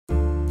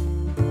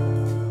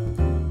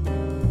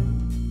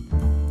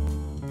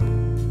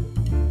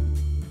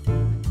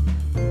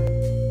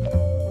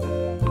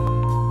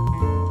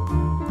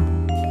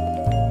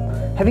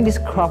Having this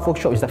craft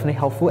workshop is definitely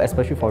helpful,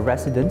 especially for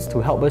residents, to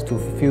help us to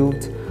fulfill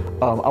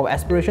our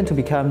aspiration to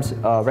become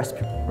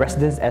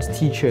residents as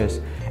teachers,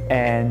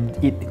 and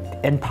it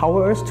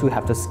empowers us to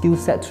have the skill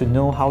set to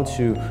know how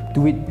to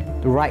do it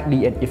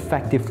rightly and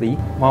effectively.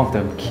 One of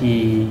the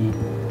key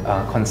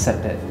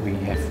concepts that we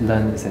have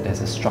learned is that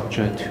there's a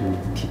structure to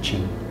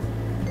teaching,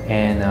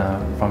 and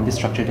from this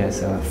structure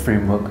there's a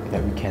framework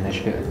that we can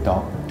actually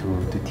adopt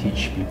to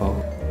teach people.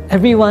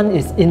 Everyone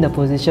is in the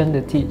position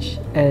to teach,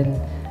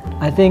 and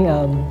I think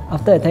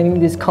after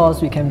attending this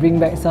course we can bring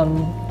back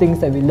some things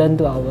that we learned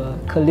to our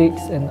colleagues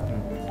and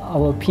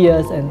our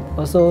peers, and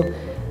also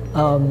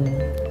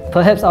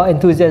perhaps our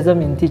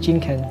enthusiasm in teaching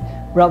can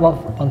rub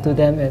off onto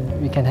them,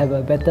 and we can have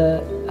a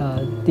better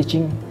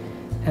teaching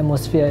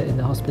atmosphere in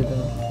the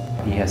hospital.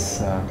 He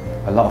has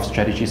a lot of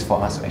strategies for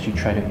us to actually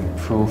try to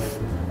improve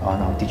on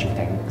our teaching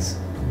techniques.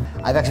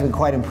 I've actually been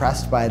quite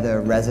impressed by the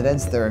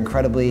residents. They're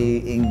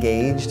incredibly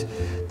engaged.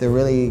 They're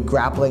really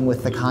grappling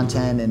with the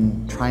content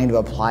and trying to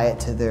apply it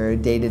to their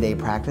day-to-day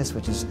practice,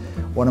 which is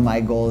one of my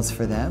goals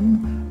for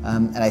them.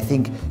 And I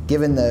think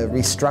given the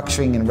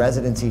restructuring in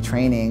residency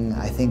training,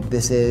 I think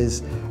this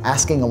is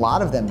asking a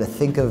lot of them to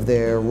think of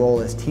their role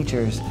as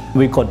teachers.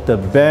 We got the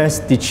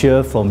best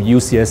teacher from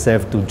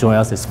UCSF to join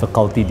us as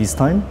faculty this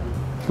time,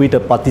 with the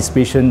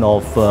participation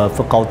of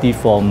faculty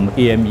from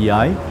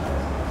AMEI.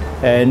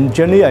 And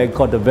generally I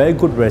got a very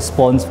good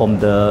response from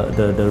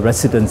the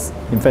residents.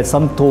 In fact,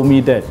 some told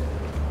me that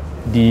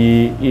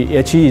it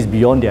actually is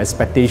beyond their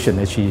expectation.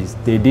 Actually,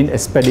 they didn't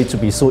expect it to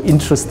be so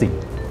interesting.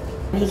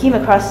 He came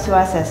across to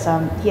us as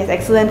he has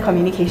excellent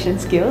communication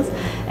skills,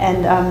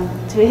 and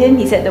to him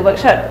he said the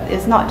workshop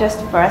is not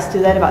just for us to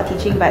learn about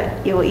teaching, but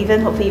it will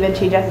hopefully even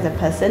change us as a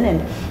person,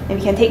 and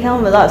we can take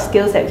home a lot of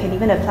skills that we can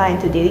even apply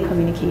into daily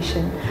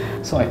communication.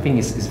 So I think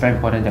it's very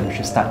important that we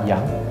should start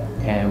young,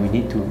 and we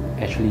need to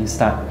actually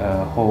start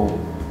a whole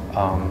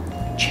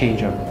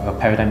change, a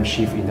paradigm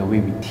shift in the way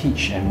we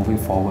teach and moving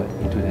forward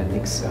into the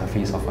next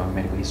phase of our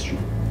medical history.